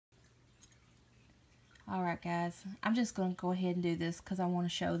Alright guys, I'm just going to go ahead and do this because I want to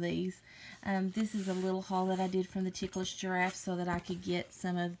show these. This is a little haul that I did from the Ticklish Giraffe so that I could get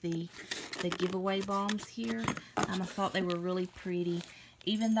some of the giveaway balms here. I thought they were really pretty.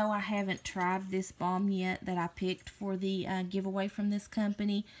 Even though I haven't tried this balm yet that I picked for the giveaway from this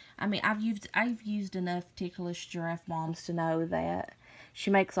company. I mean, I've used enough Ticklish Giraffe balms to know that she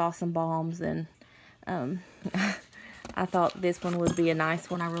makes awesome balms, and I thought this one would be a nice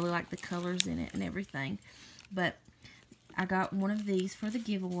one. I really like the colors in it and everything. But I got one of these for the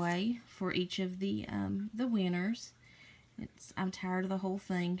giveaway for each of the winners. I'm tired of the whole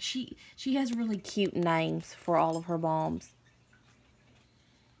thing. She has really cute names for all of her balms.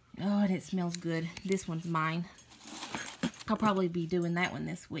 Oh, and it smells good. This one's mine. I'll probably be doing that one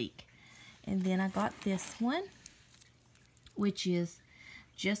this week. And then I got this one, which is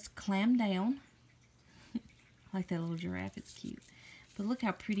Just Clam Down. I like that little giraffe. It's cute. But look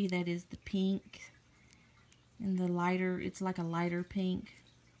how pretty that is. The pink and the lighter. It's like a lighter pink.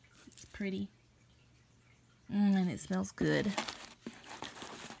 It's pretty. And it smells good.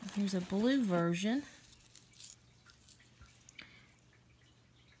 Here's a blue version.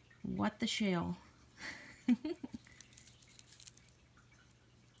 What the shell.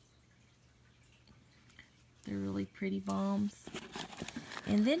 They're really pretty balms.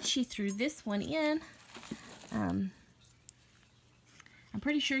 And then she threw this one in. I'm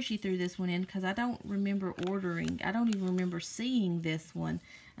pretty sure she threw this one in because I don't remember ordering. I don't even remember seeing this one.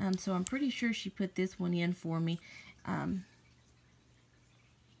 So I'm pretty sure she put this one in for me.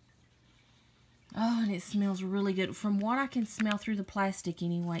 Oh, and it smells really good. From what I can smell through the plastic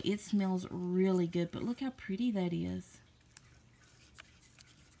anyway, it smells really good. But look how pretty that is.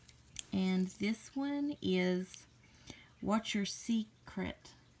 And this one is What's Your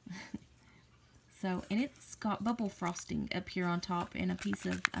Secret? So, and it's got bubble frosting up here on top and a piece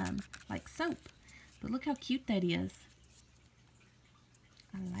of, like, soap. But look how cute that is.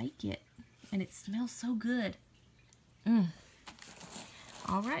 I like it. And it smells so good.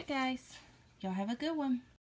 Alright, guys. Y'all have a good one.